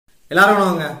எல்லாரும்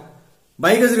வாங்க.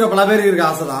 பைக் வச்சிருக்க பல பேருக்கு இருக்க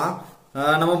ஆசை தான்.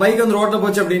 நம்ம பைக் வந்து ரோட்ல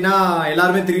போச்சு அப்படின்னா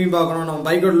எல்லாருமே திரும்பி பார்க்கணும், நம்ம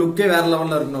பைக்கோட லுக்கே வேற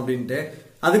லெவல்ல இருக்கணும் அப்படின்ட்டு.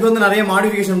 அதுக்கு வந்து நிறைய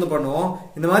மாடிஃபிகேஷன் வந்து பண்ணுவோம்.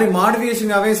 இந்த மாதிரி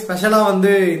மாடிஃபிகேஷனுக்காகவே ஸ்பெஷலா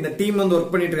வந்து இந்த டீம் வந்து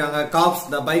ஒர்க் பண்ணிட்டு இருக்காங்க, காப்ஸ்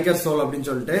த பைக்கர் சோல் அப்படின்னு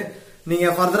சொல்லிட்டு. நீங்க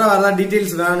ஃபர்தரா வேற ஏதாவது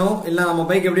டீடைல்ஸ் வேணும், இல்ல நம்ம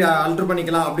பைக் எப்படி அல்டர்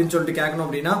பண்ணிக்கலாம் அப்படின்னு சொல்லிட்டு கேட்கணும்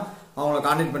அப்படின்னா அவங்கள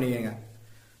கான்டாக்ட் பண்ணிக்கங்க.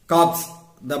 காப்ஸ்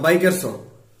த பைக்கர் சோல்.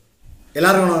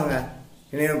 எல்லாரும் வாங்க.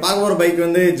 இன்னைக்கு பார்க்க போற பைக்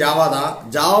வந்து ஜாவா தான்.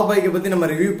 ஜாவா பைக்கை பத்தி நம்ம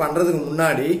ரிவ்யூ பண்றதுக்கு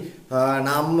முன்னாடி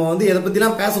நம்ம வந்து எதை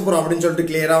பத்திலாம் பேச போறோம் அப்படின்னு சொல்லிட்டு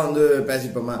கிளியரா வந்து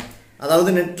பேசிப்போமா. அதாவது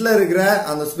நெட்ல இருக்கிற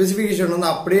அந்த ஸ்பெசிபிகேஷன் வந்து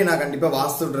அப்படியே நான் கண்டிப்பா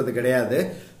வாசித்துறது கிடையாது.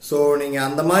 ஸோ நீங்க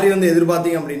அந்த மாதிரி வந்து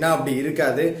எதிர்பார்த்தீங்க அப்படின்னா அப்படி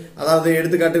இருக்காது. அதாவது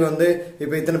எடுத்துக்காட்டுக்கு வந்து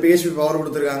இப்போ இத்தனை பிஹெச்பி பவர்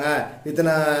கொடுத்துருக்காங்க,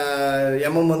 இத்தனை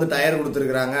எம்எம் வந்து டயர்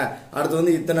கொடுத்துருக்காங்க, அடுத்து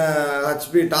வந்து இத்தனை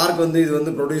ஹெச்பி டார்க் வந்து இது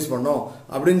வந்து ப்ரொடியூஸ் பண்ணும்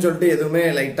அப்படின்னு சொல்லிட்டு எதுவுமே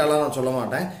லைட்டாலாம் நான் சொல்ல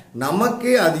மாட்டேன்.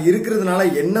 நமக்கு அது இருக்கிறதுனால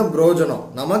என்ன பிரயோஜனம்,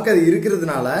 நமக்கு அது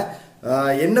இருக்கிறதுனால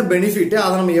என்ன பெனிஃபிட்,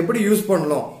 அதை நம்ம எப்படி யூஸ்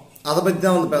பண்ணலாம் அதை பத்தி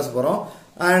தான் வந்து பேச போறோம்.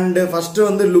 அண்ட் ஃபர்ஸ்ட்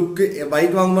வந்து லுக்.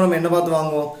 பைக் வாங்கும்போது நம்ம என்ன பார்த்து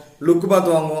வாங்குவோம்? லுக் பார்த்து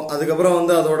வாங்குவோம். அதுக்கப்புறம்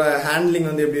வந்து அதோட ஹேண்ட்லிங்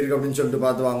வந்து எப்படி இருக்கு அப்படின்னு சொல்லிட்டு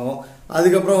பார்த்து வாங்குவோம்.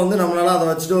 அதுக்கப்புறம் வந்து நம்மளால அதை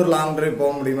வச்சுட்டு ஒரு லாங் டிரைவ்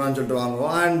போக முடியுமான்னு சொல்லிட்டு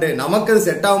வாங்குவோம். அண்ட் நமக்கு அது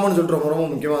செட் ஆகுமான்னு சொல்லிட்டு ரொம்ப ரொம்ப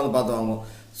முக்கியமா வந்து பார்த்து வாங்குவோம்.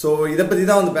 ஸோ இதை பத்தி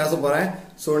தான் வந்து பேச போறேன்.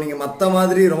 ஸோ நீங்க மற்ற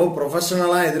மாதிரி ரொம்ப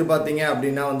ப்ரொஃபஷனலா எதிர்பார்த்தீங்க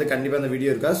அப்படின்னா வந்து கண்டிப்பா இந்த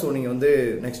வீடியோ இருக்கா. ஸோ நீங்க வந்து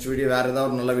நெக்ஸ்ட் வீடியோ வேற ஏதாவது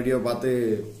ஒரு நல்ல வீடியோ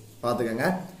பார்த்துக்கங்க.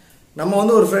 நம்ம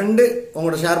வந்து ஒரு ஃப்ரெண்டு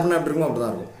உங்களோட ஷேர் பண்ண எப்படி இருக்கும்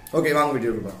அப்படிதான் இருக்கும். ஓகே, வாங்க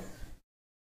வீடியோ இருப்போம்.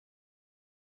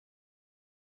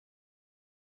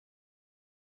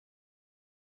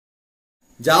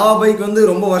 ஜாவா பைக் வந்து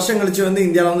ரொம்ப வருஷம் கழிச்சு வந்து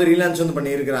இந்தியாவில் வந்து ரீலான்ச் வந்து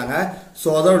பண்ணியிருக்கிறாங்க. ஸோ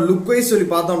அதோட லுக் வைஸ் சொல்லி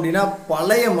பார்த்தோம் அப்படின்னா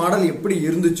பழைய மாடல் எப்படி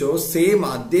இருந்துச்சோ சேம்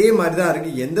அதே மாதிரி தான்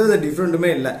இருக்கு. எந்தவித டிஃப்ரெண்ட்டுமே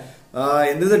இல்லை.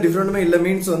 எந்தவித டிஃப்ரெண்ட்டுமே இல்லை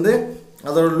மீன்ஸ் வந்து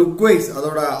அதோட லுக் வைஸ்,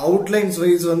 அதோட அவுட்லைன்ஸ்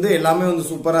வைஸ் வந்து எல்லாமே வந்து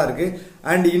சூப்பரா இருக்கு.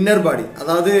 அண்ட் இன்னர் பாடி,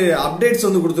 அதாவது அப்டேட்ஸ்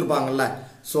வந்து கொடுத்துருப்பாங்கல்ல,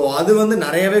 ஸோ அது வந்து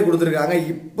நிறையவே கொடுத்துருக்காங்க.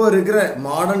 இப்போ இருக்கிற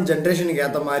மாடர்ன் ஜென்ரேஷனுக்கு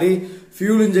ஏற்ற மாதிரி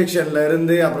ஃபியூல் இன்ஜெக்ஷன்ல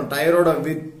இருந்து அப்புறம் டயரோட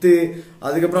வித்து,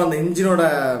 அதுக்கப்புறம் அந்த இன்ஜினோட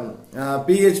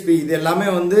பிஹெச்பி, இது எல்லாமே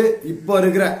வந்து இப்போ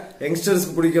இருக்கிற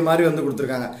யங்ஸ்டர்ஸ்க்கு பிடிக்க மாதிரி வந்து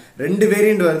கொடுத்துருக்காங்க. 2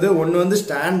 வேரியன்ட் வருது. ஒன்று வந்து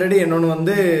ஸ்டாண்டர்டு, இன்னொன்று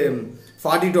வந்து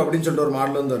 42 அப்படின்னு சொல்லிட்டு ஒரு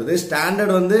மாடல் வந்து வருது.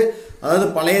 ஸ்டாண்டர்ட் வந்து அதாவது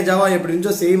பழைய ஜாவா எப்படி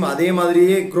இருந்துச்சோ சேம் அதே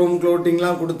மாதிரியே குரோம்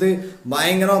க்ளோட்டிங்லாம் கொடுத்து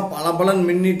பயங்கரம் பலன்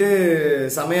மின்னிட்டு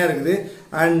செமையா இருக்குது.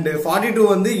 அண்ட் 42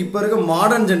 வந்து இப்போ இருக்க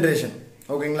மாடர்ன் ஜென்ரேஷன்.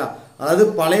 ஓகேங்களா, அதாவது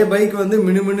பழைய பைக் வந்து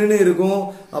மினுமின்னு இருக்கும்,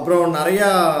 அப்புறம் நிறைய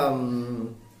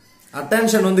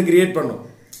அட்டென்ஷன் வந்து கிரியேட் பண்ணும்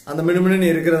அந்த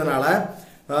மினுமின்னு இருக்கிறதுனால.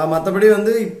 மற்றபடி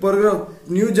வந்து இப்போ இருக்கிற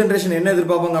நியூ ஜென்ரேஷன் என்ன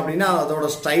எதிர்பார்ப்பாங்க அப்படின்னா அதோட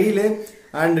ஸ்டைலு.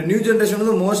 அண்ட் நியூ ஜென்ரேஷன்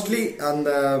வந்து மோஸ்ட்லி அந்த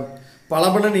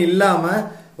பளபளன்னு இல்லாம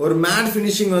ஒரு மேட்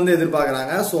ஃபினிஷிங் வந்து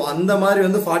எதிர்பார்க்கறாங்க. ஸோ அந்த மாதிரி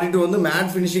வந்து 42 வந்து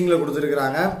மேட் ஃபினிஷிங்ல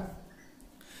கொடுத்துருக்காங்க.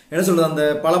 என்ன சொல்றது, அந்த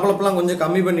பளபளப்பெல்லாம் கொஞ்சம்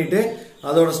கம்மி பண்ணிட்டு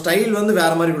அதோட ஸ்டைல் வந்து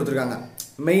வேற மாதிரி கொடுத்துருக்காங்க.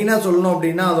 மெயினா சொல்லணும்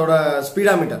அப்படின்னா அதோட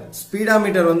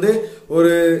ஸ்பீடாமீட்டர் வந்து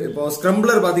ஒரு இப்போ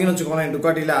ஸ்க்ரம்பிளர் பாத்தீங்கன்னு வச்சுக்கோங்களேன்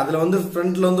டுக்காட்டில, அதுல வந்து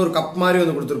ஃப்ரண்ட்ல வந்து ஒரு கப் மாதிரி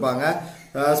வந்து கொடுத்துருப்பாங்க.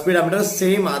 ஸ்பீடாமீட்டர்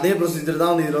சேம் அதே ப்ரொசீஜர்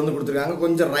தான் வந்து இதுல வந்து கொடுத்துருக்காங்க.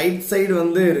 கொஞ்சம் ரைட் சைடு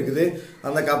வந்து இருக்குது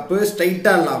அந்த கப்பு,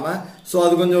 ஸ்ட்ரைட்டா இல்லாம. ஸோ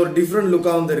அது கொஞ்சம் ஒரு டிஃப்ரெண்ட்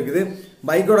லுக்கா வந்து இருக்குது.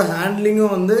 பைக்கோட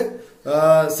ஹேண்ட்லிங்கும் வந்து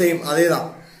சேம் அதே தான்,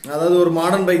 அதாவது ஒரு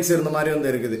மாடர்ன் பைக்ஸ் இருந்த மாதிரி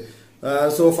வந்து இருக்குது.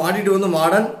 ஸோ 42 வந்து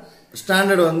மாடர்ன்,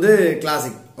 ஸ்டாண்டர்ட் வந்து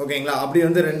கிளாசிக். ஓகேங்களா, அப்படி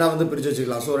வந்து ரெண்டா வந்து பிரிச்சு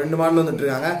வச்சுக்கலாம். ஸோ 2 மாடல் வந்துட்டு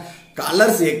இருக்காங்க.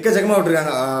 கலர்ஸ் எக்கச்சக்கமா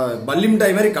விட்டுருக்காங்க.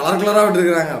 பல்லிமிட்டாய் மாதிரி கலரா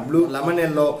விட்டுருக்காங்க. ப்ளூ, லெமன்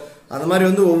எல்லோ, அந்த மாதிரி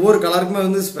வந்து ஒவ்வொரு கலருக்குமே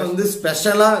வந்து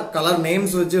ஸ்பெஷலா கலர்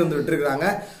நேம்ஸ் வச்சு வந்து விட்டுருக்காங்க.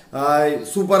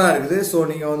 சூப்பரா இருக்குது. ஸோ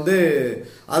நீங்க வந்து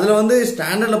அதுல வந்து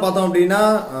ஸ்டாண்டர்ட்ல பார்த்தோம் அப்படின்னா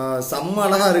செம்ம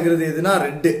அழகா இருக்கிறது எதுனா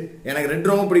ரெட்டு. எனக்கு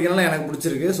ரெட் ரொம்ப பிடிக்கனால எனக்கு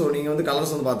பிடிச்சிருக்கு. ஸோ நீங்க வந்து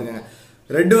கலர்ஸ் வந்து பாத்துக்கோங்க.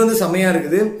 ரெட் வந்து செம்மையா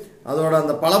இருக்குது. அதோட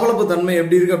அந்த பளபளப்பு தன்மை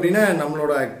எப்படி இருக்கு அப்படின்னா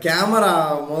நம்மளோட கேமரா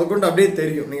முதற்கொண்டு அப்படியே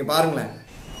தெரியும். நீங்க பாருங்களேன்.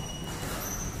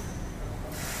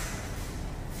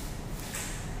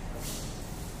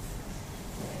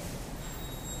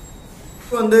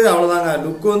 வந்து அவ்வளவுதாங்க,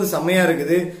 லுக் வந்து செம்மையா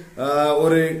இருக்குது.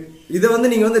 ஒரு இதை வந்து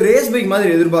நீங்க வந்து ரேஸ் பைக்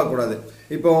மாதிரி எதிர்பார்க்க கூடாது.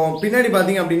 இப்போ பின்னாடி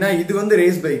பாத்தீங்க அப்படின்னா இது வந்து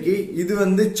ரேஸ் பைக்கு, இது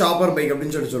வந்து சாப்பர் பைக்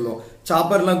அப்படின்னு சொல்லி சொல்லுவோம்.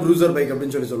 சாப்பர்லாம் க்ரூசர் பைக்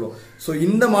அப்படின்னு சொல்லி சொல்லுவோம். ஸோ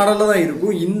இந்த மாடல்ல தான்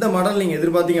இருக்கும். இந்த மாடல் நீங்க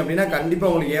எதிர்பார்த்தீங்க அப்படின்னா கண்டிப்பா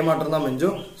உங்களுக்கு ஏமாற்றம் தான்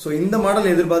மிஞ்சும். ஸோ இந்த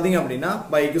மாடல் எதிர்பார்த்தீங்க அப்படின்னா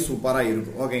பைக்கு சூப்பரா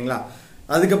இருக்கும். ஓகேங்களா,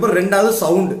 அதுக்கப்புறம் ரெண்டாவது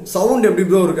சவுண்ட் எப்படி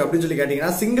ப்ரோ இருக்கு அப்படின்னு சொல்லி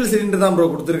கேட்டீங்கன்னா சிங்கிள் சிலிண்டர் தான் ப்ரோ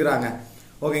கொடுத்துருக்காங்க.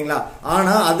 ஓகேங்களா,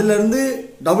 ஆனா அதுல இருந்து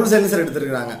டபுள் சைலன்சர்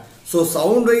எடுத்திருக்காங்க. ஸோ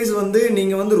சவுண்ட் வைஸ் வந்து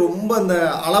நீங்க வந்து ரொம்ப அந்த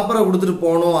அலப்பறை கொடுத்துட்டு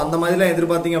போகணும் அந்த மாதிரிலாம்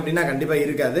எதிர்பார்த்தீங்க அப்படின்னா கண்டிப்பா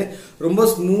இருக்காது. ரொம்ப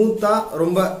ஸ்மூத்தா,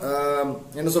 ரொம்ப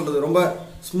என்ன சொல்றது, ரொம்ப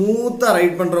ஸ்மூத்தா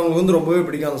ரைட் பண்றவங்களுக்கு வந்து ரொம்பவே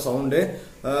பிடிக்கும் அந்த சவுண்டு.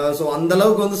 ஸோ அந்த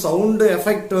அளவுக்கு வந்து சவுண்டு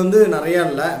எஃபெக்ட் வந்து நிறைய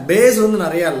இல்லை, பேஸ் வந்து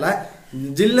நிறைய இல்லை,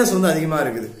 ஜில்னஸ் வந்து அதிகமா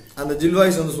இருக்குது. அந்த ஜில்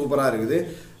வாய்ஸ் வந்து சூப்பரா இருக்குது.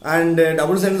 அண்ட்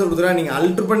டபுள் சைலன்சர் கொடுத்துருக்கா. நீங்க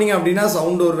அல்டர் பண்ணீங்க அப்படின்னா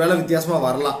சவுண்ட் ஒரு வேலை வித்தியாசமா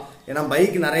வரலாம். ஏன்னா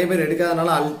பைக் நிறைய பேர் எடுக்காதனால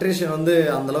அல்ட்ரேஷன் வந்து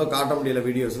அந்த அளவுக்கு காட்ட முடியல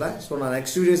வீடியோஸ்ல. ஸோ நான்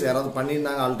நெக்ஸ்ட் வீடியோஸ் யாராவது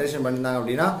பண்ணியிருந்தாங்க அல்ட்ரேஷன் பண்ணியிருந்தாங்க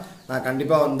அப்படின்னா நான்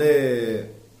கண்டிப்பா வந்து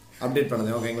அப்டேட்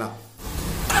பண்ணுறேன். ஓகேங்களா?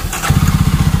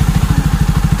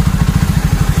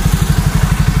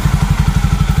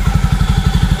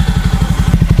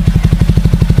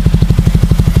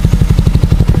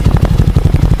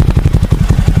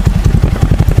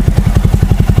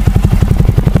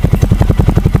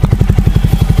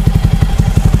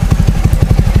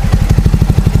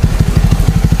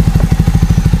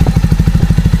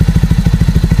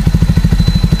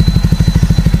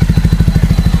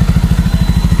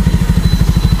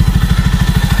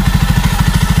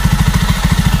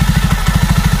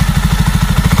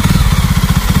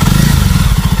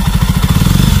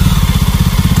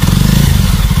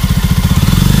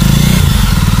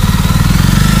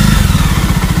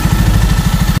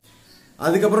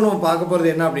 அதுக்கப்புறம் நம்ம பார்க்க போறது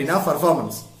என்ன அப்படின்னா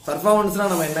பர்ஃபார்மன்ஸ்னா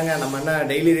நம்ம என்ன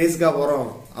டெய்லி ரேஸ்க்காக போறோம்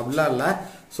அப்படிலாம் இல்லை.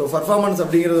 ஸோ பர்ஃபார்மன்ஸ்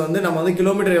அப்படிங்கிறது வந்து நம்ம வந்து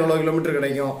கிலோமீட்டர் எவ்வளோ கிலோமீட்டர்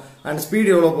கிடைக்கும் அண்ட்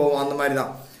ஸ்பீட் எவ்வளோ போகும் அந்த மாதிரி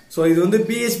தான். ஸோ இது வந்து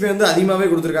பிஹெச்பி வந்து அதிகமாகவே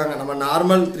கொடுத்துருக்காங்க. நம்ம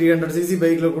நார்மல் 300cc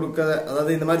பைக்கில் கொடுக்க,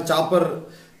 அதாவது இந்த மாதிரி சாப்பர்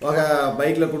வகை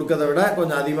பைக்கில் கொடுக்கறத விட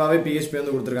கொஞ்சம் அதிகமாகவே பிஹெச்பி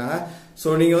வந்து கொடுத்துருக்காங்க.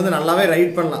 ஸோ நீங்கள் வந்து நல்லாவே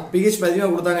ரைட் பண்ணலாம். பிஹெச்பி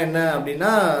அதிகமாக கொடுத்தாங்க என்ன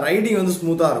அப்படின்னா ரைடிங் வந்து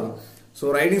ஸ்மூத்தாக இருக்கும்.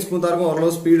 ஸோ ரைடிங் ஸ்மூத்தாக இருக்கும்,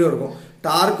 ஓரளவு ஸ்பீடும் இருக்கும்.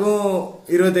 டார்க்கும்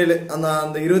 27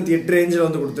 அந்த 28 ரேஞ்சில்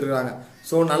வந்து கொடுத்துருக்காங்க.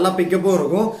 ஸோ நல்லா பிக்கப்பும்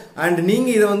இருக்கும். அண்ட்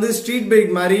நீங்கள் இதை வந்து ஸ்ட்ரீட்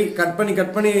பைக் மாதிரி கட்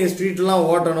பண்ணி ஸ்ட்ரீட்லாம்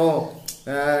ஓட்டணும்,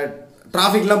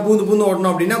 டிராஃபிக்லாம் பூந்து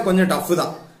ஓட்டணும் அப்படின்னா கொஞ்சம் டஃப்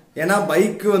தான். ஏன்னா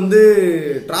பைக் வந்து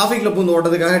டிராஃபிக்கில் பூந்து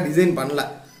ஓட்டுறதுக்காக டிசைன் பண்ணல.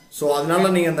 ஸோ அதனால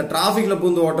நீங்கள் அந்த டிராஃபிக்கில்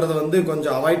பூந்து ஓட்டுறது வந்து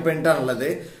கொஞ்சம் அவாய்ட் பண்ணிட்டா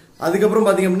நல்லது. அதுக்கப்புறம்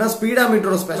பாத்தீங்க அப்படின்னா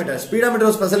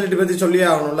ஸ்பீடாமீட்டர் ஸ்பெஷாலிட்டி பத்தி சொல்லியே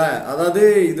ஆகணும்ல. அதாவது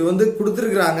இது வந்து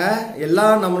கொடுத்துருக்காங்க எல்லா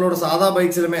நம்மளோட சாதா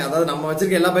பைக்ஸ்லுமே, அதாவது நம்ம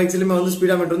வச்சிருக்க எல்லா பைக்ஸ்லுமே வந்து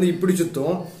ஸ்பீடாமீட்டர் வந்து இப்படி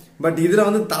சுத்தும். பட் இதுல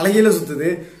வந்து தலையில சுத்துது.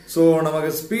 ஸோ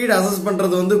நமக்கு ஸ்பீட் அசஸ்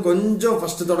பண்றது வந்து கொஞ்சம்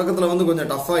ஃபர்ஸ்ட் தொடக்கத்துல வந்து கொஞ்சம்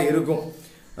டஃபா இருக்கும்.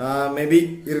 மேபி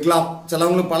இருக்கலாம்,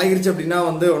 சிலவங்களுக்கு பழகிருச்சு அப்படின்னா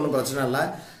வந்து ஒன்றும் பிரச்சனை இல்லை.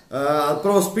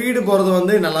 அப்புறம் ஸ்பீடு போறது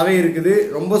வந்து நல்லாவே இருக்குது,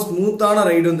 ரொம்ப ஸ்மூத்தான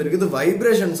ரைடு வந்து இருக்குது.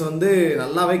 வைப்ரேஷன்ஸ் வந்து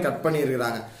நல்லாவே கட் பண்ணி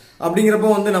இருக்கிறாங்க. அப்படிங்கிறப்போ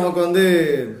வந்து நமக்கு வந்து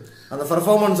அந்த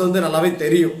பர்ஃபார்மன்ஸ் வந்து நல்லாவே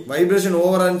தெரியும். வைப்ரேஷன்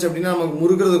ஓவரா இருந்துச்சு அப்படின்னா நமக்கு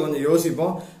முறுக்கிறது கொஞ்சம்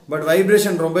யோசிப்போம். பட்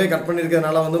வைப்ரேஷன் ரொம்பவே கட்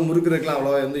பண்ணிருக்கிறதுனால வந்து முறுக்கிறதுக்குலாம்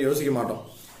அவ்வளோ வந்து யோசிக்க மாட்டோம்.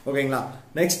 ஓகேங்களா?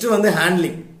 நெக்ஸ்ட் வந்து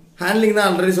ஹேண்ட்லிங் தான்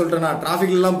ஆல்ரெடி சொல்லிட்டேன்.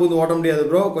 டிராஃபிக்லாம் பூந்து ஓட்ட முடியாது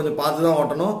ப்ரோ, கொஞ்சம் பார்த்து தான்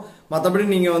ஓட்டணும். மற்றபடி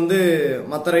நீங்க வந்து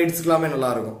மற்ற ரைட்ஸ்க்குலாமே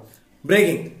நல்லா இருக்கும்.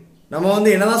 பிரேக்கிங் நம்ம வந்து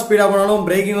என்னதான் ஸ்பீடா போனாலும்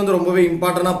பிரேக்கிங் வந்து ரொம்பவே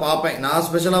இம்பார்ட்டன்டா பார்ப்பேன். நான்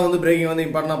ஸ்பெஷலா வந்து பிரேக்கிங் வந்து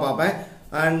இம்பார்ட்டன்டா பார்ப்பேன்.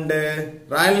 அண்ட்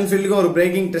ராயல் என்ஃபீல்டுக்கு ஒரு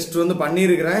பிரேக்கிங் டெஸ்ட் வந்து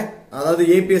பண்ணியிருக்கிறேன். அதாவது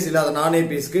ஏபிஎஸ் இல்லாத நான்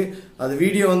ஏபிஎஸ்க்கு அது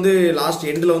வீடியோ வந்து லாஸ்ட்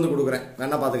எண்டில் வந்து கொடுக்குறேன்,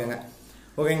 வேணா பார்த்துக்கங்க.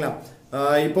 ஓகேங்களா?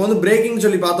 இப்போ வந்து பிரேக்கிங்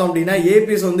சொல்லி பார்த்தோம் அப்படின்னா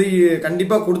ஏபிஎஸ் வந்து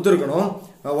கண்டிப்பாக கொடுத்துருக்கணும்.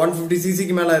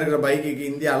 150cc மேலே இருக்கிற பைக்குக்கு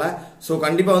இந்தியாவில். ஸோ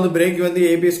கண்டிப்பாக வந்து பிரேக் வந்து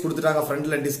ஏபிஎஸ் கொடுத்துட்டாங்க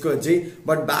ஃப்ரண்ட்ல டிஸ்க் வச்சு.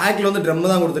 பட் பேக்கில் வந்து ட்ரம்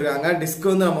தான் கொடுத்துருக்காங்க.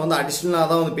 டிஸ்க் வந்து நம்ம வந்து அடிஷ்னலாக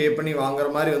தான் வந்து பே பண்ணி வாங்குற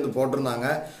மாதிரி வந்து போட்டிருந்தாங்க.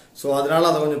 ஸோ அதனால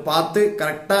அதை கொஞ்சம் பார்த்து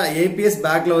கரெக்டாக ஏபிஎஸ்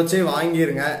பேக்கில் வச்சே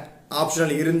வாங்கிருங்க,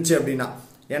 ஆப்ஷனல் இருந்துச்சு அப்படின்னா.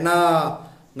 ஏன்னா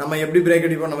நம்ம எப்படி பிரேக்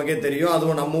அடிப்போம் நமக்கே தெரியும்.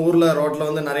 அதுவும் நம்ம ஊர்ல ரோட்ல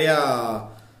வந்து நிறைய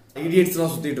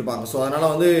இடியட்ஸ்லாம் சுத்திட்டு இருப்பாங்க. ஸோ அதனால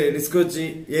வந்து டிஸ்க் வச்சு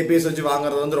ஏபிஎஸ் வச்சு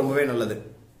வாங்குறது வந்து ரொம்பவே நல்லது.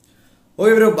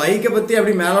 ஓகே ப்ரோ, பைக்கை பத்தி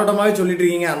அப்படி மேலோட்டமாவே சொல்லிட்டு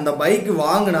இருக்கீங்க. அந்த பைக்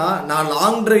வாங்கினா நான்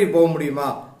லாங் டிரைவ் போக முடியுமா?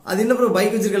 அது என்ன ப்ரோ,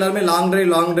 பைக் வச்சிருக்க எல்லாருமே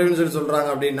லாங் டிரைவ்னு சொல்லி சொல்றாங்க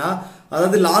அப்படின்னா,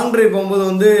 அதாவது லாங் டிரைவ் போகும்போது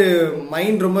வந்து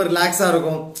மைண்ட் ரொம்ப ரிலாக்ஸா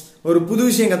இருக்கும், ஒரு புது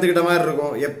விஷயம் கத்துக்கிட்ட மாதிரி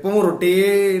இருக்கும். எப்பவும்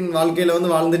ரொட்டீன் வாழ்க்கையில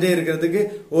வந்து வாழ்ந்துட்டே இருக்கிறதுக்கு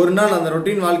ஒரு நாள் அந்த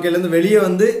ரொட்டீன் வாழ்க்கையில இருந்து வெளியே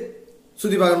வந்து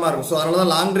சுத்தி பார்க்குற மாதிரி இருக்கும். ஸோ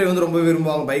அதனாலதான் லாங் டிரைவ் வந்து ரொம்ப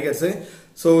விரும்புவாங்க பைக்கர்ஸ்.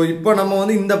 ஸோ இப்போ நம்ம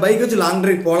வந்து இந்த பைக் வச்சு லாங்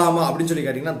டிரைவ் போலாமா அப்படின்னு சொல்லி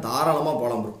கேட்டீங்கன்னா தாராளமா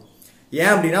போலாம் ப்ரோ.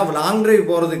 ஏன் அப்படின்னா லாங் டிரைவ்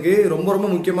போறதுக்கு ரொம்ப ரொம்ப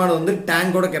முக்கியமானது வந்து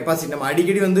டேங்கோட கெப்பாசிட்டி. நம்ம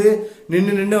அடிக்கடி வந்து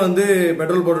நின்று வந்து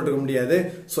பெட்ரோல் போட்டுட்டு இருக்க முடியாது.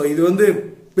 ஸோ இது வந்து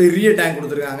பெரிய டேங்க்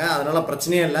கொடுத்துருக்காங்க, அதனால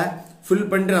பிரச்சனையே இல்லை, ஃபில்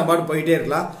பண்ணிட்டு நம்ம பாட்டு போயிட்டே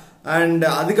இருக்கலாம். அண்ட்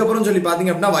அதுக்கப்புறம் சொல்லி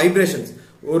பாத்தீங்க அப்படின்னா வைப்ரேஷன்ஸ்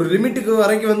ஒரு லிமிட்டுக்கு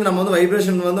வரைக்கும் வந்து நம்ம வந்து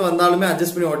வைப்ரேஷன் வந்து வந்தாலுமே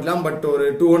அட்ஜஸ்ட் பண்ணி ஓட்டலாம். பட் ஒரு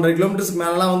 200 கிலோமீட்டர்ஸ்க்கு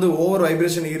மேலாம் வந்து ஓவர்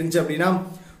வைப்ரேஷன் இருந்துச்சு அப்படின்னா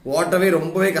ஓட்டவே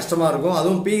ரொம்பவே கஷ்டமா இருக்கும்.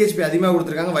 அதுவும் பிஹெச்பி அதிகமாக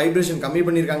கொடுத்துருக்காங்க, வைப்ரேஷன் கம்மி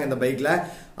பண்ணிருக்காங்க இந்த பைக்ல.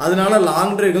 அதனால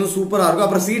லாங் டிரைவ் வந்து சூப்பரா இருக்கும்.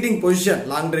 அப்புறம் சீட்டிங் பொசிஷன்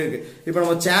லாங் டிரைவுக்கு இப்போ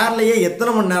நம்ம சேர்லயே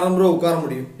எத்தனை மணி நேரம் ப்ரோ உட்கார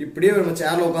முடியும்? இப்படியே நம்ம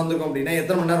சேர்ல உட்காந்துருக்கோம் அப்படின்னா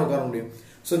எத்தனை மணி நேரம் உட்கார முடியும்?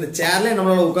 ஸோ இந்த சேர்லயே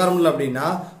நம்மளால உட்கார முடியல அப்படின்னா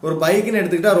ஒரு பைக்குன்னு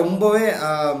எடுத்துக்கிட்டா ரொம்பவே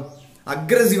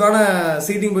அக்ரெசிவான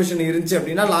சீட்டிங் பொசிஷன் இருந்துச்சு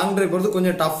அப்படின்னா லாங் டிரைவ் போறது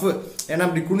கொஞ்சம் டஃப். ஏன்னா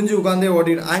இப்படி குனிஞ்சு உட்காந்தே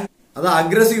ஓட்டிடும். அதான்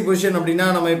அக்ரெசிவ் பொசிஷன் அப்படின்னா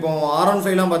நம்ம இப்போ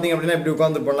R15 எல்லாம் பாத்தீங்க அப்படின்னா இப்படி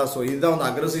உட்காந்து போடலாம். ஸோ இதுதான் வந்து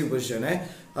அக்ரெசிவ் பொசிஷனு.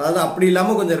 அதாவது அப்படி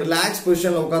இல்லாம கொஞ்சம் ரிலாக்ஸ்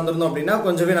பொசிஷன்ல உட்காந்துருந்தோம் அப்படின்னா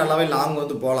கொஞ்சமே நல்லாவே லாங்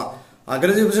வந்து போகலாம்.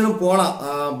 அக்ரெசிவ் பொசிஷனும் போகலாம்,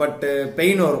 பட்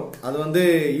பெயின் வரும். அது வந்து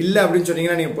இல்லை அப்படின்னு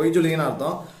சொன்னீங்கன்னா நீங்க போய் சொல்லிங்கன்னு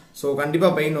அர்த்தம். ஸோ கண்டிப்பா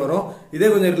பெயின் வரும். இதே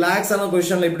கொஞ்சம் ரிலாக்ஸான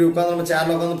பொசிஷன்ல இப்படி உட்காந்து நம்ம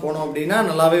சேர்ல உட்காந்து போனோம் அப்படின்னா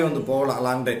நல்லாவே வந்து போகலாம்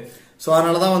லாங் டிரைவ். ஸோ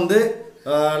அதனால தான் வந்து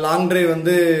லாங் டிரைவ்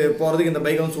வந்து போகிறதுக்கு இந்த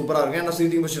பைக் வந்து சூப்பராக இருக்கும். ஏன்னா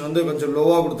சீட்டிங் பொசிஷன் வந்து கொஞ்சம்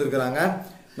லோவாக கொடுத்துருக்குறாங்க,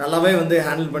 நல்லாவே வந்து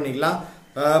ஹேண்டில் பண்ணிக்கலாம்.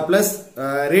 ப்ளஸ்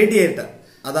ரேடியேட்டர்,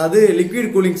 அதாவது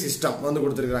லிக்விட் கூலிங் சிஸ்டம் வந்து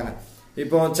கொடுத்துருக்காங்க.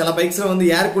 இப்போ சில பைக்ஸ்ல வந்து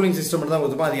ஏர் கூலிங் சிஸ்டம் மட்டும் தான்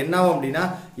கொடுத்துருப்போம். அது என்ன ஆகும் அப்படின்னா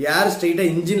ஏர் ஸ்ட்ரெயிட்டா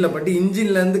இன்ஜின்ல பட்டு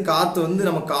இன்ஜின்ல இருந்து காத்து வந்து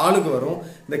நம்ம காலுக்கு வரும்.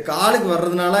 இந்த காலுக்கு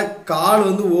வர்றதுனால கால்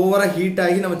வந்து ஓவரா ஹீட்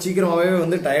ஆகி நம்ம சீக்கிரமாவே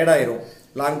வந்து டயர்ட் ஆயிரும்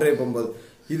லாங் டிரைவ் போகும்போது.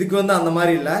 இதுக்கு வந்து அந்த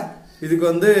மாதிரி இல்லை, இதுக்கு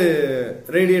வந்து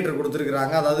ரேடியேட்டர்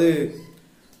கொடுத்துருக்காங்க, அதாவது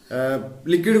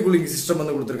லிக்விட் கூலிங் சிஸ்டம்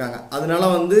வந்து கொடுத்துருக்காங்க. அதனால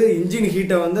வந்து இன்ஜின்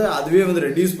ஹீட்டை வந்து அதுவே வந்து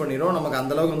ரெடியூஸ் பண்ணிடும், நமக்கு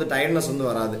அந்த அளவுக்கு வந்து டயர்ட்னஸ் வந்து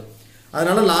வராது.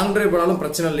 அதனால லாங் டிரைவ் போனாலும்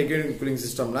பிரச்சனை இல்லை லிக்விட் கூலிங்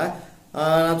சிஸ்டம்ல.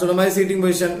 நான் சொன்ன மாதிரி seating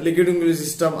position, liquid cooling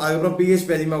system, அதுக்கப்புறம்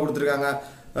பிஹெச்பி அதிகமாக கொடுத்துருக்காங்க.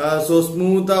 ஸோ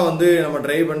ஸ்மூத்தா வந்து நம்ம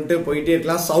டிரைவ் பண்ணிட்டு போயிட்டே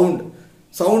இருக்கலாம்.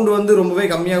 சவுண்ட் வந்து ரொம்பவே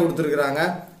கம்மியாக கொடுத்துருக்காங்க.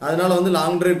 அதனால வந்து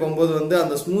லாங் டிரைவ் போகும்போது வந்து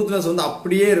அந்த ஸ்மூத்னஸ் வந்து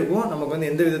அப்படியே இருக்கும், நமக்கு வந்து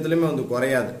எந்த விதத்துலையுமே வந்து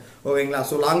குறையாது. ஓகேங்களா?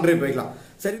 ஸோ லாங் டிரைவ் போய்க்கலாம்.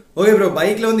 சரி, ஓகே ப்ரோ,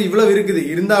 பைக்ல வந்து இவ்வளவு இருக்குது,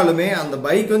 இருந்தாலுமே அந்த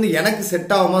பைக் வந்து எனக்கு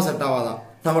செட் ஆகுமா செட் ஆகாதான்?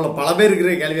 நம்மள பல பேர்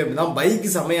இருக்கிற கேள்வி அப்படிதான். பைக்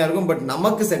செம்மையா இருக்கும், பட்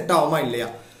நமக்கு செட் ஆகுமா இல்லையா?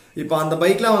 இப்போ அந்த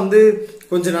பைக்லாம் வந்து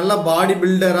கொஞ்சம் நல்லா பாடி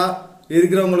பில்டரா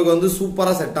இருக்கிறவங்களுக்கு வந்து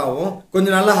சூப்பரா செட் ஆகும்.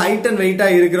 கொஞ்சம் நல்லா ஹைட் அண்ட் வெயிட்டா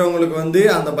இருக்கிறவங்களுக்கு வந்து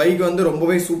அந்த பைக் வந்து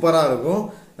ரொம்பவே சூப்பரா இருக்கும்.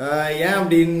 ஏன்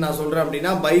அப்படின்னு நான் சொல்றேன்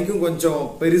அப்படின்னா, பைக்கும் கொஞ்சம்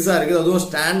பெருசா இருக்குது, அதுவும்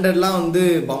ஸ்டாண்டர்ட்லாம் வந்து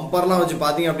பம்பர்லாம் வச்சு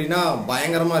பாத்தீங்க அப்படின்னா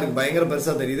பயங்கரமா இருக்கு, பயங்கர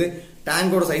பெருசா தெரியுது.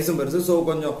 டேங்கோட சைஸும் பெருசு. ஸோ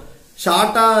கொஞ்சம்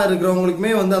ஷார்ட்டா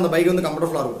இருக்கிறவங்களுக்குமே வந்து அந்த பைக் வந்து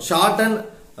கம்ஃபர்டபுளா இருக்கும். ஷார்ட் அண்ட்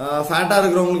ஃபேட்டா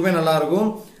இருக்கிறவங்களுக்குமே நல்லா இருக்கும்.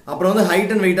 அப்புறம் வந்து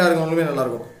ஹைட் அண்ட் வெயிட்டா இருக்கிறவங்களுமே நல்லா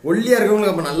இருக்கும். ஒல்லியா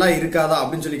இருக்கிறவங்களுக்கு அப்ப நல்லா இருக்காதா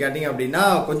அப்படின்னு சொல்லி கேட்டீங்க அப்படின்னா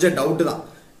கொஞ்சம் டவுட் தான்.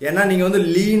 ஏன்னா நீங்க வந்து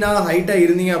லீனா ஹைட்டா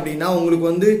இருந்தீங்க அப்படின்னா உங்களுக்கு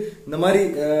வந்து இந்த மாதிரி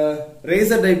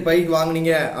ரேசர் டைப் பைக்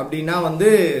வாங்குனீங்க அப்படின்னா வந்து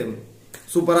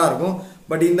சூப்பரா இருக்கும்.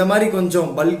 பட் இந்த மாதிரி கொஞ்சம்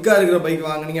பல்கா இருக்கிற பைக்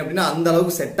வாங்குனீங்க அப்படின்னா அந்த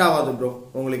அளவுக்கு செட் ஆகாது ப்ரோ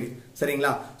உங்களுக்கு.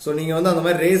 சரிங்களா? ஸோ நீங்க வந்து அந்த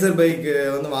மாதிரி ரேசர் பைக்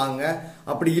வந்து வாங்க.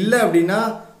 அப்படி இல்லை அப்படின்னா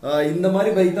இந்த மாதிரி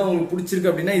பைக் தான் உங்களுக்கு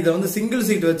பிடிச்சிருக்கு அப்படின்னா இதை வந்து சிங்கிள்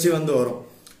சீட் வச்சு வந்து வரும்.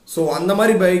 ஸோ அந்த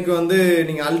மாதிரி பைக் வந்து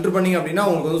நீங்க அல்டர் பண்ணீங்க அப்படின்னா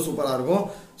உங்களுக்கு வந்து சூப்பரா இருக்கும்.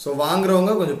 ஸோ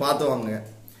வாங்குறவங்க கொஞ்சம் பார்த்து வாங்குங்க.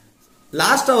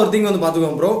 லாஸ்டா ஒரு திங் வந்து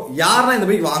பாத்துக்கோங்க ப்ரோ, யாருன்னா இந்த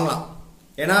பைக் வாங்கலாம்?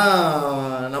 ஏன்னா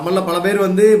நம்மள பல பேர்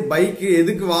வந்து பைக்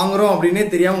எதுக்கு வாங்குறோம் அப்படின்னே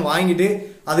தெரியாம வாங்கிட்டு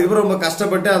அதுக்கப்புறம் ரொம்ப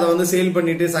கஷ்டப்பட்டு அதை வந்து சேல்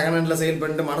பண்ணிட்டு செகண்ட் ஹேண்ட்ல சேல்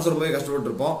பண்ணிட்டு மனசு ரொம்பவே கஷ்டப்பட்டு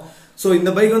இருப்போம். ஸோ இந்த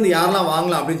பைக் வந்து யாரெல்லாம்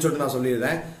வாங்கலாம் அப்படின்னு சொல்லிட்டு நான்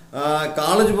சொல்லிடுறேன்.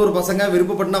 காலேஜ் போற பசங்க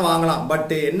விருப்பப்பட்டுனா வாங்கலாம்.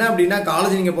 பட் என்ன அப்படின்னா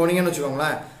காலேஜ் நீங்க போனீங்கன்னு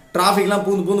வச்சுக்கோங்களேன், டிராபிக்லாம்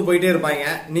பூந்து போயிட்டே இருப்பாங்க.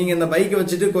 நீங்க இந்த பைக்கை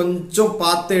வச்சுட்டு கொஞ்சம்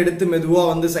பார்த்து எடுத்து மெதுவா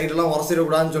வந்து சைடெல்லாம்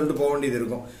உரசிடக்கூடாதுன்னு சொல்லிட்டு போக வேண்டியது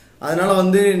இருக்கும். அதனால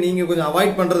வந்து நீங்க கொஞ்சம்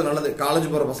அவாய்ட் பண்றது நல்லது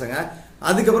காலேஜ் போற பசங்க.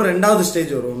 அதுக்கப்புறம் ரெண்டாவது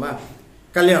ஸ்டேஜ் வருவோமே,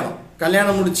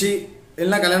 கல்யாணம் முடிச்சு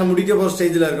எல்லாம் கல்யாணம் முடிக்க போற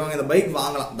ஸ்டேஜ்ல இருக்கவங்க இந்த பைக்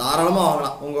வாங்கலாம், தாராளமா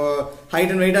வாங்கலாம். உங்க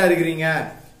ஹைட் அண்ட் வெயிட்டா இருக்கிறீங்க,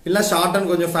 இல்ல ஷார்ட்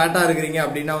அண்ட் கொஞ்சம் ஃபேட்டா இருக்கிறீங்க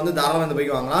அப்படின்னா வந்து தாராளமா இந்த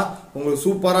பைக் வாங்கலாம், உங்களுக்கு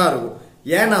சூப்பரா இருக்கும்.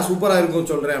 ஏன் நான் சூப்பரா இருக்கும்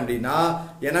சொல்றேன் அப்படின்னா,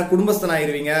 ஏன்னா குடும்பஸ்தன்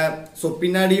ஆயிருவீங்க. ஸோ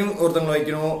பின்னாடியும் ஒருத்தவங்களை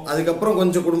வைக்கணும், அதுக்கப்புறம்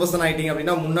கொஞ்சம் குடும்பஸ்தன் ஆயிட்டீங்க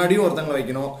அப்படின்னா முன்னாடியும் ஒருத்தவங்களை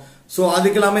வைக்கணும். ஸோ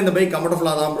அதுக்கு எல்லாமே இந்த பைக்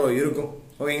கம்ஃபர்டபுளா தான் ப்ரோ இருக்கும்.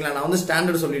 ஓகேங்களா? நான் வந்து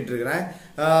ஸ்டாண்டர்ட் சொல்லிட்டு இருக்கிறேன்.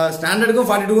 ஸ்டாண்டர்டுக்கும்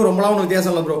 42க்கும் ரொம்பலாம் ஒன்றும்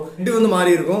வித்தியாசம் இல்லை ப்ரோ. இது வந்து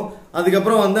மாறி இருக்கும்.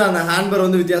 அதுக்கப்புறம் வந்து அந்த ஹேண்ட்பர்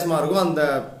வந்து வித்தியாசமா இருக்கும், அந்த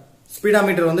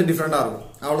ஸ்பீடாமீட்டர் வந்து டிஃப்ரெண்டா இருக்கும்.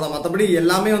 அவ்வளவுதான், மற்றபடி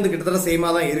எல்லாமே வந்து கிட்டத்தட்ட சேமா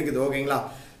தான் இருக்குது. ஓகேங்களா?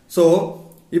 ஸோ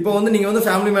இப்போ வந்து நீங்க வந்து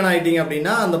ஃபேமிலி மேன் ஆயிட்டீங்க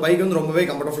அப்படின்னா அந்த பைக் வந்து ரொம்பவே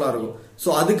கம்ஃபர்டபுளா இருக்கும். ஸோ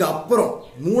அதுக்கு அப்புறம்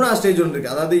 3ஆவது ஸ்டேஜ் ஒன்று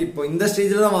இருக்கு. அதாவது இப்போ இந்த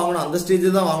ஸ்டேஜ்ல தான் வாங்கணும் அந்த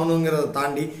ஸ்டேஜ்ல தான் வாங்கணுங்கிறத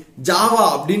தாண்டி ஜாவா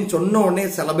அப்படின்னு சொன்ன உடனே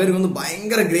சில பேருக்கு வந்து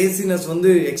பயங்கர கிரேசினஸ்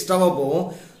வந்து எக்ஸ்ட்ராவா போகும்.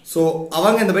 ஸோ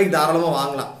அவங்க இந்த பைக் தாராளமா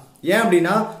வாங்கலாம். ஏன்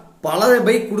அப்படின்னா பல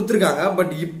பைக் கொடுத்துருக்காங்க,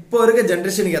 பட் இப்போ இருக்க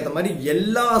ஜென்ரேஷனுக்கு ஏற்ற மாதிரி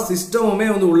எல்லா சிஸ்டமுமே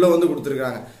வந்து உள்ள வந்து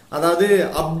கொடுத்துருக்காங்க. அதாவது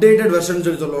அப்டேட்டட் வெர்ஷன்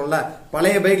சொல்லி சொல்லுவோம்ல,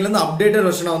 பழைய பைக்ல இருந்து அப்டேட்டட்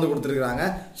வெர்ஷனா வந்து கொடுத்துருக்காங்க.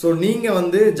 ஸோ நீங்க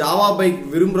வந்து ஜாவா பைக்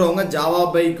விரும்புறவங்க, ஜாவா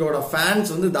பைக்கோட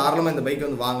ஃபேன்ஸ் வந்து தாராளமா இந்த பைக்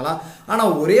வந்து வாங்கலாம். ஆனா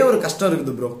ஒரே ஒரு கஷ்டம்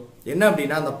இருக்குது ப்ரோ. என்ன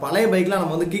அப்படின்னா அந்த பழைய பைக்லாம்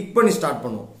நம்ம வந்து கிக் பண்ணி ஸ்டார்ட்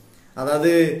பண்ணுவோம்.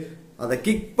 அதாவது அதை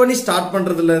கிக் பண்ணி ஸ்டார்ட்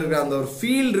பண்றதுல இருக்கிற அந்த ஒரு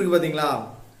ஃபீல் இருக்கு பாத்தீங்களா,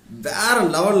 வேற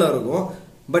லெவல்ல இருக்கும்.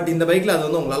 பட் இந்த பைக்ல அது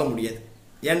வந்து உங்களால முடியாது.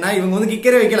 ஏன்னா இவங்க வந்து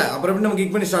கிக்கரே வைக்கல, அப்புறம் எப்படி நம்ம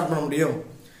கிக் பண்ணி ஸ்டார்ட் பண்ண முடியும்?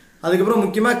 அதுக்கப்புறம்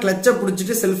முக்கியமா கிளச்சை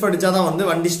பிடிச்சிட்டு செல்ஃப் அடிச்சாதான் வந்து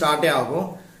வண்டி ஸ்டார்ட்டே ஆகும்.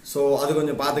 ஸோ அது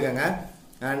கொஞ்சம் பார்த்துக்கங்க.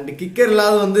 அண்ட் கிக்கர்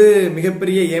இல்லாத வந்து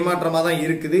மிகப்பெரிய ஏமாற்றமாக தான்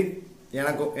இருக்குது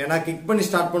எனக்கும். ஏன்னா கிக் பண்ணி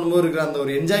ஸ்டார்ட் பண்ணும்போது இருக்கிற அந்த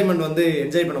ஒரு என்ஜாய்மெண்ட் வந்து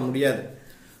என்ஜாய் பண்ண முடியாது.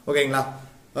 ஓகேங்களா?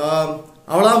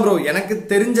 அவ்வளோதான் ப்ரோ, எனக்கு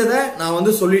தெரிஞ்சதை நான்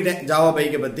வந்து சொல்லிட்டேன் ஜாவா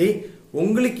பைக்கை பற்றி.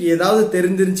 உங்களுக்கு ஏதாவது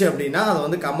தெரிஞ்சிருச்சு அப்படின்னா அதை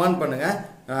வந்து கமெண்ட் பண்ணுங்க.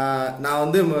 நான்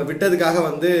வந்து விட்டதுக்காக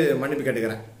வந்து மன்னிப்பு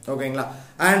கேட்டுக்கிறேன். ஓகேங்களா?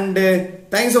 And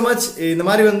thanks so much. இந்த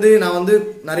மாதிரி வந்து நான் வந்து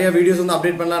நிறைய வீடியோஸ் வந்து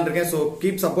அப்டேட் பண்ணலான்னு இருக்கேன். So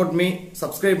keep support me,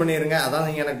 subscribe பண்ணிருங்க, அதான்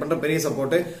நீங்க எனக்கு பண்ற பெரிய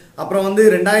சப்போர்ட். அப்புறம் வந்து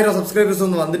 2000 சப்ஸ்கிரைபர்ஸ்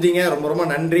வந்து வந்துட்டீங்க, ரொம்ப ரொம்ப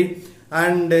நன்றி.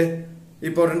 அண்ட்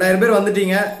இப்போ 2000 பேர்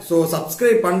வந்துட்டீங்க. ஸோ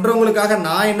சப்ஸ்கிரைப் பண்றவங்களுக்காக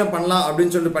நான் என்ன பண்ணலாம்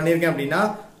அப்படின்னு சொல்லிட்டு பண்ணியிருக்கேன் அப்படின்னா,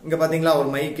 இங்க பாத்தீங்களா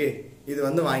ஒரு மைக்கு, இது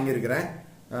வந்து வாங்கியிருக்கிறேன்.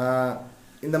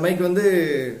 இந்த மைக் வந்து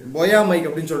போயா மைக்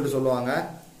அப்படின்னு சொல்லிட்டு சொல்லுவாங்க.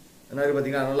 என்ன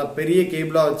பார்த்தீங்கன்னா நல்லா பெரிய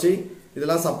கேபிளா வச்சு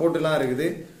இதெல்லாம் சப்போர்ட் எல்லாம் இருக்குது.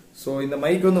 ஸோ இந்த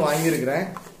மைக் வந்து வாங்கியிருக்கிறேன்.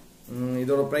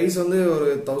 இதோட பிரைஸ் வந்து ஒரு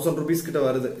 1000 rupees கிட்ட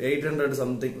வருது. 800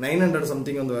 சம்திங் 900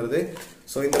 சம்திங் வந்து வருது.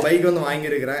 ஸோ இந்த பைக் வந்து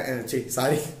வாங்கியிருக்கிறேன்.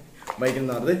 சாரி பைக்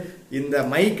வந்து வருது. இந்த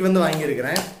மைக் வந்து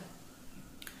வாங்கியிருக்கிறேன்.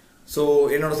 ஸோ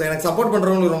எனக்கு சப்போர்ட்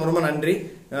பண்றவங்களுக்கு ரொம்ப ரொம்ப நன்றி.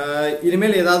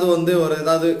 இனிமேல் ஏதாவது வந்து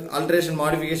ஏதாவது ஆல்ட்ரேஷன்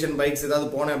மாடிஃபிகேஷன் பைக்ஸ் ஏதாவது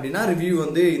போனேன் அப்படின்னா ரிவ்யூ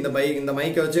வந்து இந்த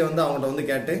மைக்கை வச்சே வந்து அவங்கள்ட்ட வந்து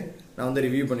கேட்டு நான் வந்து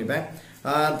ரிவ்யூ பண்ணிப்பேன்.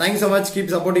 Thanks so much,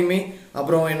 keep supporting me.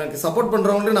 அப்புறம் எனக்கு சப்போர்ட்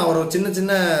பண்றவங்களுக்கு நான் ஒரு சின்ன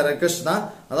சின்ன ரெக்வஸ்ட் தான்.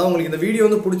 அதாவது உங்களுக்கு இந்த வீடியோ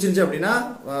வந்து பிடிச்சிருந்துச்சு அப்படின்னா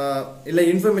இல்லை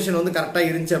இன்ஃபர்மேஷன் வந்து கரெக்டாக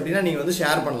இருந்துச்சு அப்படின்னா நீங்கள் வந்து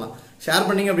ஷேர் பண்ணலாம். ஷேர்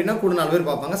பண்ணீங்க அப்படின்னா கூட 4 பேர்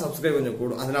பார்ப்பாங்க, சப்ஸ்கிரைப் கொஞ்சம்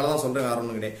கூடும். அதனால தான் சொல்றேன், வேற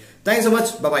ஒன்றும் கிடையாது. தேங்க்ஸ் ஸோ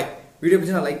மச், பாய். வீடியோ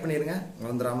பிடிச்சி நான் லைக் பண்ணிருங்க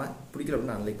மறந்துடாம. பிடிக்கல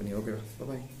அப்படின்னா லைக் பண்ணி. ஓகே,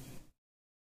 பாய்.